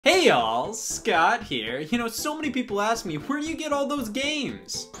Hey y'all, Scott here. You know, so many people ask me, where do you get all those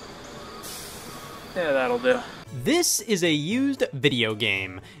games? Yeah, that'll do. This is a used video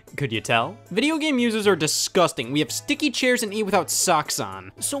game. Could you tell? Video game users are disgusting. We have sticky chairs and eat without socks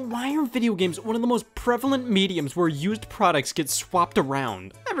on. So why are video games one of the most prevalent mediums where used products get swapped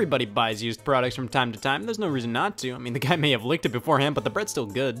around? Everybody buys used products from time to time. There's no reason not to. I mean, the guy may have licked it beforehand, but the bread's still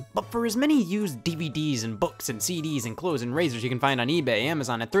good. But for as many used DVDs and books and CDs and clothes and razors you can find on eBay,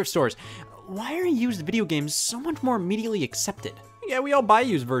 Amazon, and thrift stores, why are used video games so much more immediately accepted? Yeah, we all buy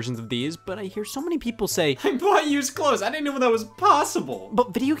used versions of these, but I hear so many people say, I bought used clothes, I didn't know that was possible.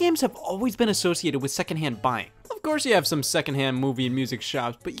 But video games have always been associated with secondhand buying. Of course you have some secondhand movie and music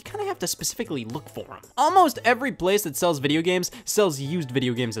shops, but you kind of have to specifically look for them. Almost every place that sells video games sells used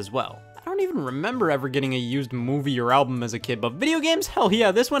video games as well. I don't even remember ever getting a used movie or album as a kid, but video games? Hell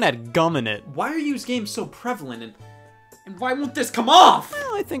yeah, this one had gum in it. Why are used games so prevalent and why won't this come off?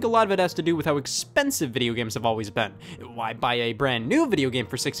 Well, I think a lot of it has to do with how expensive video games have always been. Why buy a brand new video game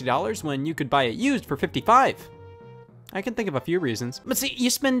for $60 when you could buy it used for $55? I can think of a few reasons. But see, you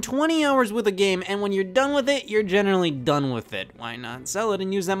spend 20 hours with a game, and when you're done with it, you're generally done with it. Why not sell it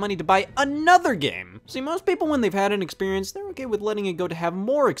and use that money to buy another game? See, most people, when they've had an experience, they're okay with letting it go to have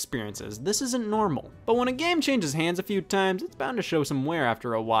more experiences. This isn't normal. But when a game changes hands a few times, it's bound to show some wear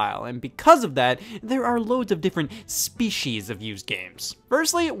after a while, and because of that, there are loads of different species of used games.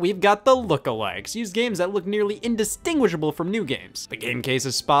 Firstly, we've got the lookalikes, used games that look nearly indistinguishable from new games. The game case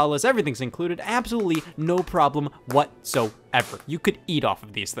is spotless, everything's included, absolutely no problem whatsoever. You could eat off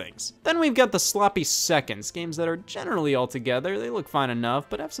of these things. Then we've got the sloppy seconds, games that are generally all together, they look fine enough,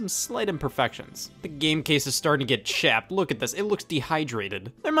 but have some slight imperfections. The game case is starting to get chapped, look at this, it looks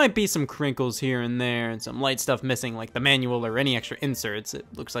dehydrated. There might be some crinkles here and there, and some light stuff missing like the manual or any extra inserts. It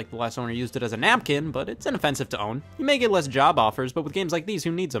looks like the last owner used it as a napkin, but it's inoffensive to own. You may get less job offers, but with games like these,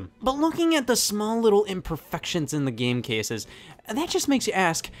 who needs them? But looking at the small little imperfections in the game cases, that just makes you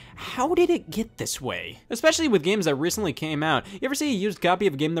ask, how did it get this way? Especially with games that recently came out. You ever see a used copy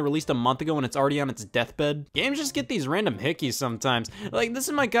of a game that released a month ago and it's already on its deathbed? Games just get these random hickeys sometimes. Like, this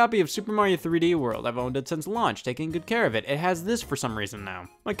is my copy of Super Mario 3D World. I've owned it since launch, taking good care of it. It has this for some reason now.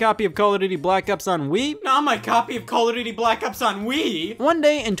 My copy of Call of Duty Black Ops on Wii? Not my copy of Call of Duty Black Ops on Wii! One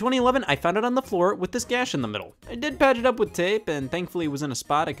day in 2011, I found it on the floor with this gash in the middle. I did patch it up with tape, and thankfully it was in a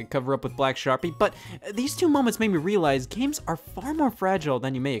spot I could cover up with black Sharpie, but these two moments made me realize games are far more fragile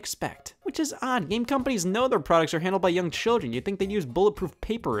than you may expect. Which is odd. Game companies know their products are handled by young children. You'd think they'd use bulletproof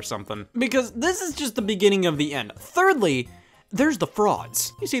paper or something. Because this is just the beginning of the end. Thirdly, there's the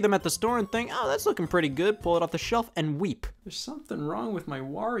frauds. You see them at the store and think, oh, that's looking pretty good, pull it off the shelf and weep. There's something wrong with my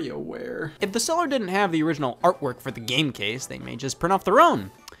WarioWare. If the seller didn't have the original artwork for the game case, they may just print off their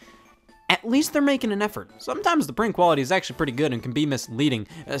own. At least they're making an effort. Sometimes the print quality is actually pretty good and can be misleading.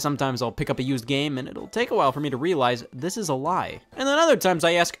 Sometimes I'll pick up a used game and it'll take a while for me to realize this is a lie. And then other times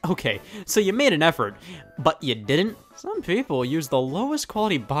I ask, okay, so you made an effort, but you didn't? Some people use the lowest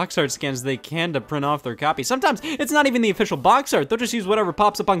quality box art scans they can to print off their copy. Sometimes it's not even the official box art, they'll just use whatever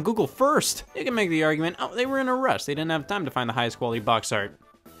pops up on Google first. You can make the argument, oh, they were in a rush, they didn't have time to find the highest quality box art.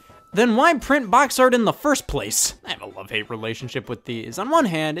 Then why print box art in the first place? I have a love-hate relationship with these. On one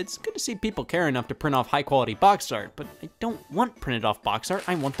hand, it's good to see people care enough to print off high-quality box art, but I don't want printed off box art,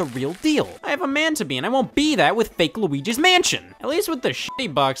 I want the real deal. I have a man to be, and I won't be that with fake Luigi's Mansion. At least with the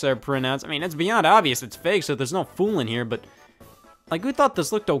shitty box art printouts, I mean, it's beyond obvious it's fake, so there's no fooling here, but like, who thought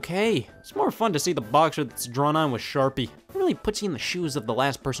this looked okay? It's more fun to see the box art that's drawn on with Sharpie. It really puts you in the shoes of the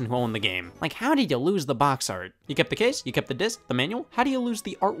last person who owned the game. Like, how did you lose the box art? You kept the case, you kept the disc, the manual? How do you lose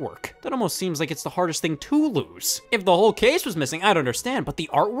the artwork? That almost seems like it's the hardest thing to lose. If the whole case was missing, I'd understand, but the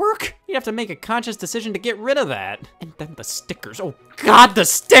artwork? You'd have to make a conscious decision to get rid of that. And then the stickers, oh God, the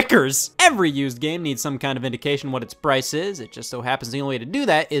stickers! Every used game needs some kind of indication what its price is. It just so happens the only way to do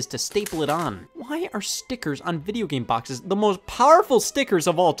that is to staple it on. Why are stickers on video game boxes the most powerful stickers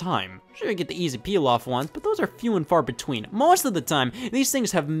of all time? Sure, you get the easy peel-off ones, but those are few and far between. Most of the time, these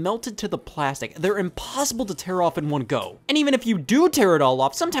things have melted to the plastic. They're impossible to tear off in one go. And even if you do tear it all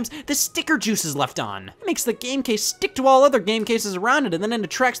off, sometimes the sticker juice is left on. It makes the game case stick to all other game cases around it, and then it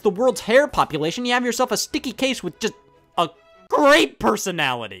attracts the world's hair population. You have yourself a sticky case with just a great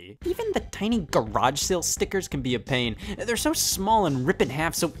personality. Even the tiny garage sale stickers can be a pain. They're so small and rip in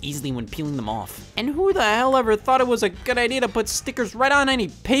half so easily when peeling them off. And who the hell ever thought it was a good idea to put stickers right on any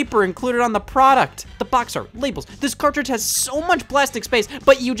paper included on the product? The box art, labels, this cartridge has so much plastic space,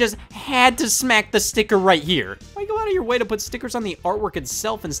 but you just had to smack the sticker right here. Why go out of your way to put stickers on the artwork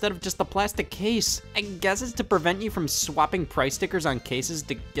itself instead of just the plastic case? I guess it's to prevent you from swapping price stickers on cases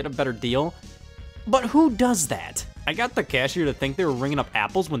to get a better deal. But who does that? I got the cashier to think they were ringing up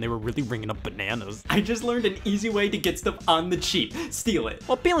apples when they were really ringing up bananas. I just learned an easy way to get stuff on the cheap. Steal it.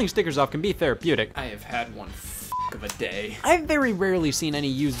 While peeling stickers off can be therapeutic, I have had one of a day. I've very rarely seen any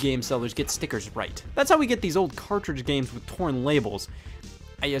used game sellers get stickers right. That's how we get these old cartridge games with torn labels.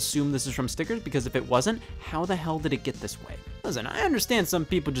 I assume this is from stickers because if it wasn't, how the hell did it get this way? Listen, I understand some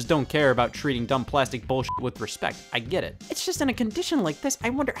people just don't care about treating dumb plastic bullshit with respect. I get it. It's just in a condition like this,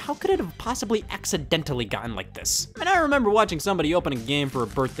 I wonder how could it have possibly accidentally gotten like this? I mean, I remember watching somebody open a game for a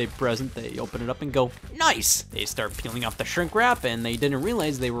birthday present. They open it up and go, nice! They start peeling off the shrink wrap and they didn't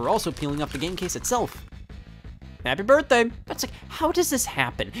realize they were also peeling off the game case itself. Happy birthday. That's like, how does this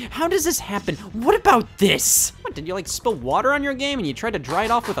happen? How does this happen? What about this? What, did you like spill water on your game and you tried to dry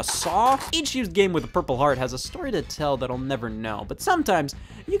it off with a saw? Each used game with a purple heart has a story to tell that I'll never know, but sometimes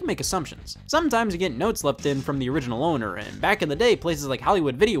you can make assumptions. Sometimes you get notes left in from the original owner, and back in the day, places like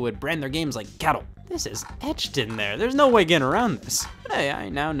Hollywood Video would brand their games like cattle. This is etched in there. There's no way getting around this. But hey, I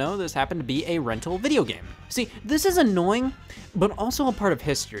now know this happened to be a rental video game. See, this is annoying, but also a part of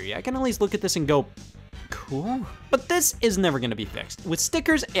history. I can at least look at this and go, cool. But this is never gonna be fixed. With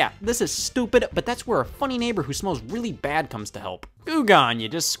stickers, yeah, this is stupid, but that's where a funny neighbor who smells really bad comes to help. Oogon, you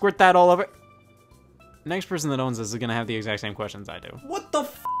just squirt that all over. Next person that owns this is gonna have the exact same questions I do. What the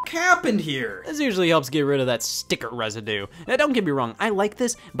f happened here? This usually helps get rid of that sticker residue. Now, don't get me wrong, I like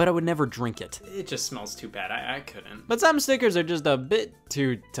this, but I would never drink it. It just smells too bad, I couldn't. But some stickers are just a bit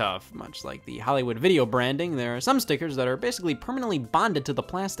too tough. Much like the Hollywood Video branding, there are some stickers that are basically permanently bonded to the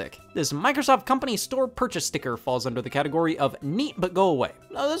plastic. This Microsoft Company Store Purchase sticker falls under the category of neat but go away.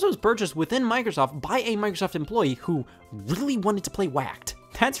 Now, this was purchased within Microsoft by a Microsoft employee who really wanted to play Whacked.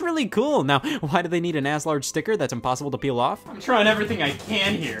 That's really cool. Now, why do they need an ass-large sticker that's impossible to peel off? I'm trying everything I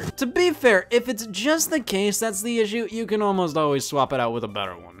can here. To be fair, if it's just the case that's the issue, you can almost always swap it out with a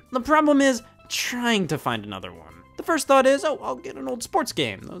better one. The problem is trying to find another one. The first thought is, oh, I'll get an old sports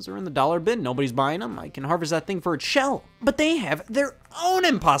game. Those are in the dollar bin, nobody's buying them. I can harvest that thing for its shell. But they have their own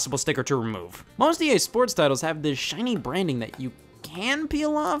impossible sticker to remove. Most EA sports titles have this shiny branding that you can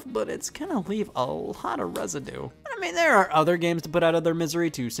peel off, but it's gonna leave a lot of residue. I mean, there are other games to put out of their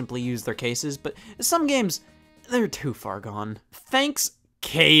misery to simply use their cases, but some games, they're too far gone. Thanks,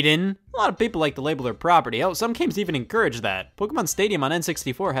 Caden. A lot of people like to label their property. Oh, some games even encourage that. Pokemon Stadium on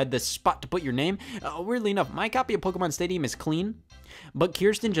N64 had this spot to put your name. Weirdly enough, my copy of Pokemon Stadium is clean, but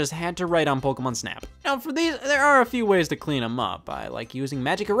Kirsten just had to write on Pokemon Snap. Now for these, there are a few ways to clean them up. I like using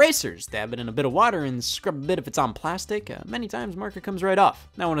magic erasers. Dab it in a bit of water and scrub a bit if it's on plastic. Many times marker comes right off.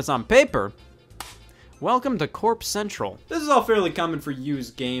 Now when it's on paper, welcome to Corp Central. This is all fairly common for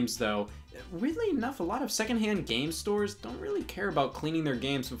used games though. Weirdly enough, a lot of secondhand game stores don't really care about cleaning their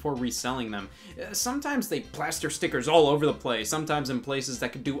games before reselling them. Sometimes they plaster stickers all over the place, sometimes in places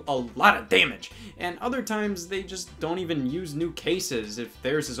that could do a lot of damage, and other times they just don't even use new cases if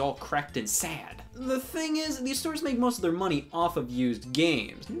theirs is all cracked and sad. The thing is, these stores make most of their money off of used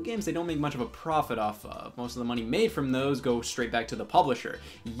games. New games they don't make much of a profit off of. Most of the money made from those go straight back to the publisher.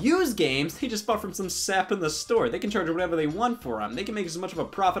 Used games, they just bought from some sap in the store. They can charge whatever they want for them. They can make as much of a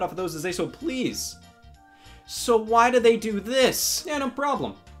profit off of those as they so please. So why do they do this? Yeah, no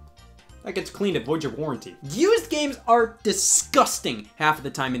problem. That gets cleaned, avoid your warranty. Used games are disgusting half of the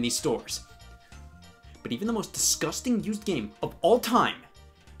time in these stores. But even the most disgusting used game of all time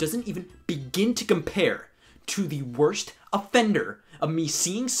doesn't even begin to compare to the worst offender of me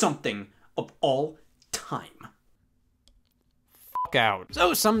seeing something of all time. Fuck out.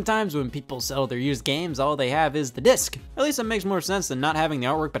 So sometimes when people sell their used games, all they have is the disc. At least it makes more sense than not having the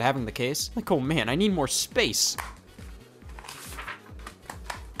artwork but having the case. Like, oh man, I need more space.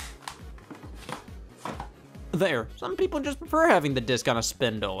 There, some people just prefer having the disc on a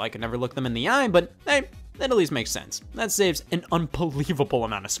spindle. I can never look them in the eye, but hey, that at least makes sense. That saves an unbelievable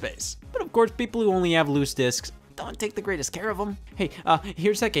amount of space. But of course, people who only have loose discs don't take the greatest care of them. Hey,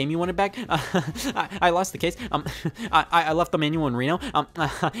 here's that game you wanted back. I lost the case. I left the manual in Reno.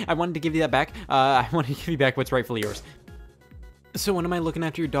 I wanted to give you that back. I wanted to give you back what's rightfully yours. So when am I looking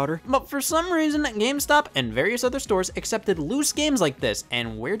after your daughter? But for some reason, GameStop and various other stores accepted loose games like this.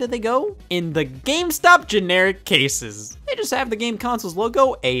 And where did they go? In the GameStop generic cases. They just have the game console's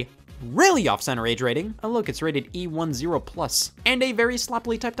logo, a really off-center age rating. Oh look, it's rated E10+, and a very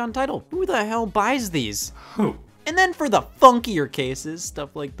sloppily typed on title. Who the hell buys these? Who? And then for the funkier cases,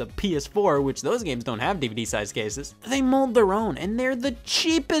 stuff like the PS4, which those games don't have DVD-sized cases, they mold their own, and they're the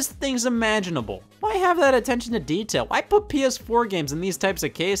cheapest things imaginable. Why have that attention to detail? Why put PS4 games in these types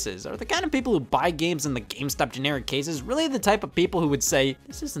of cases? Are the kind of people who buy games in the GameStop generic cases really the type of people who would say,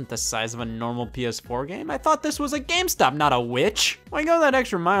 this isn't the size of a normal PS4 game? I thought this was a GameStop, not a witch. Why go that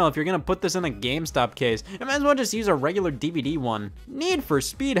extra mile if you're gonna put this in a GameStop case? I might as well just use a regular DVD one. Need for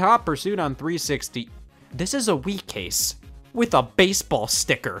Speed Hot Pursuit on 360. This is a Wii case with a baseball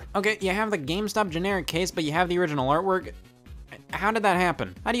sticker. Okay, you have the GameStop generic case, but you have the original artwork. How did that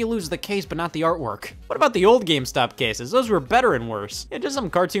happen? How do you lose the case but not the artwork? What about the old GameStop cases? Those were better and worse. Yeah, just some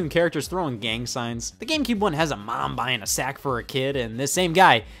cartoon characters throwing gang signs. The GameCube one has a mom buying a sack for a kid, and this same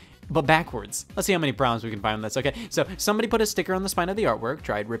guy, but backwards. Let's see how many problems we can find on this. Okay, so somebody put a sticker on the spine of the artwork,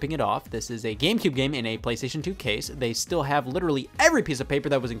 tried ripping it off. This is a GameCube game in a PlayStation 2 case. They still have literally every piece of paper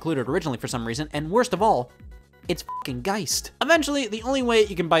that was included originally for some reason, and worst of all, it's fucking Geist. Eventually, the only way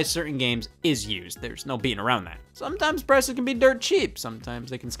you can buy certain games is used. There's no beating around that. Sometimes prices can be dirt cheap. Sometimes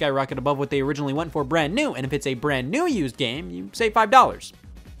they can skyrocket above what they originally went for brand new, and if it's a brand new used game, you save $5.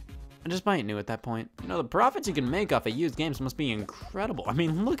 And just buy it new at that point. You know, the profits you can make off of used games must be incredible. I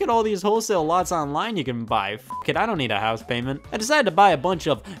mean, look at all these wholesale lots online you can buy. Fuck it, I don't need a house payment. I decided to buy a bunch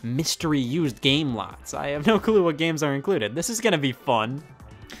of mystery used game lots. I have no clue what games are included. This is gonna be fun.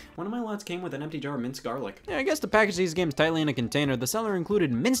 One of my lots came with an empty jar of minced garlic. Yeah, I guess to package these games tightly in a container, the seller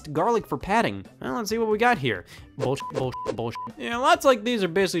included minced garlic for padding. Well, let's see what we got here. Bullshit, bullshit, bullshit. Yeah, lots like these are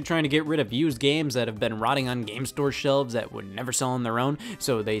basically trying to get rid of used games that have been rotting on game store shelves that would never sell on their own,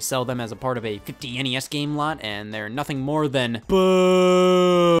 so they sell them as a part of a 50 NES game lot, and they're nothing more than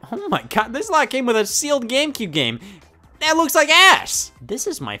boo. Oh my god, this lot came with a sealed GameCube game. That looks like ass! This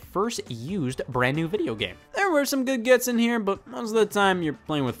is my first used brand new video game. There were some good gets in here, but most of the time you're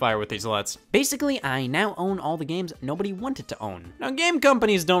playing with fire with these lots. Basically, I now own all the games nobody wanted to own. Now, game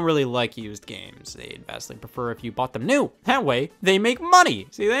companies don't really like used games. They'd vastly prefer if you bought them new. That way, they make money.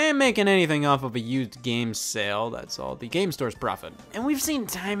 See, they ain't making anything off of a used game sale. That's all the game store's profit. And we've seen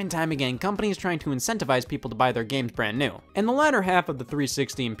time and time again companies trying to incentivize people to buy their games brand new. In the latter half of the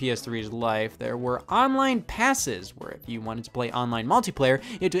 360 and PS3's life, there were online passes where if you wanted to play online multiplayer,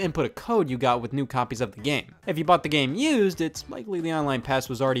 you had to input a code you got with new copies of the game. If you bought the game used, it's likely the online pass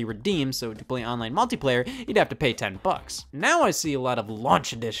was already redeemed, so to play online multiplayer, you'd have to pay 10 bucks. Now I see a lot of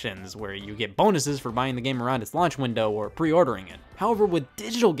launch editions where you get bonuses for buying the game around its launch window or pre-ordering it. However, with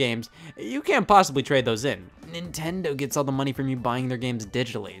digital games, you can't possibly trade those in. Nintendo gets all the money from you buying their games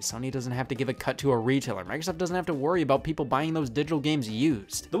digitally. Sony doesn't have to give a cut to a retailer. Microsoft doesn't have to worry about people buying those digital games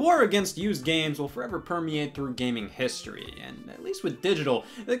used. The war against used games will forever permeate through gaming history, and at least with digital,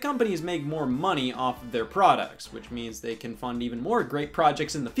 the companies make more money off of their products, which means they can fund even more great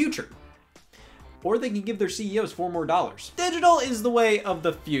projects in the future. Or they can give their CEOs $4 more. Digital is the way of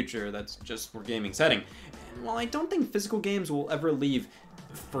the future. That's just where gaming's heading. And while I don't think physical games will ever leave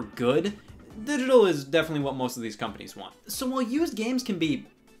for good, digital is definitely what most of these companies want. So while used games can be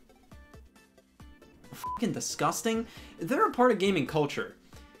fucking disgusting, they're a part of gaming culture.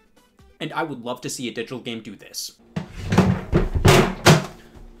 And I would love to see a digital game do this.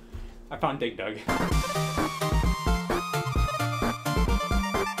 I found Dig Dug.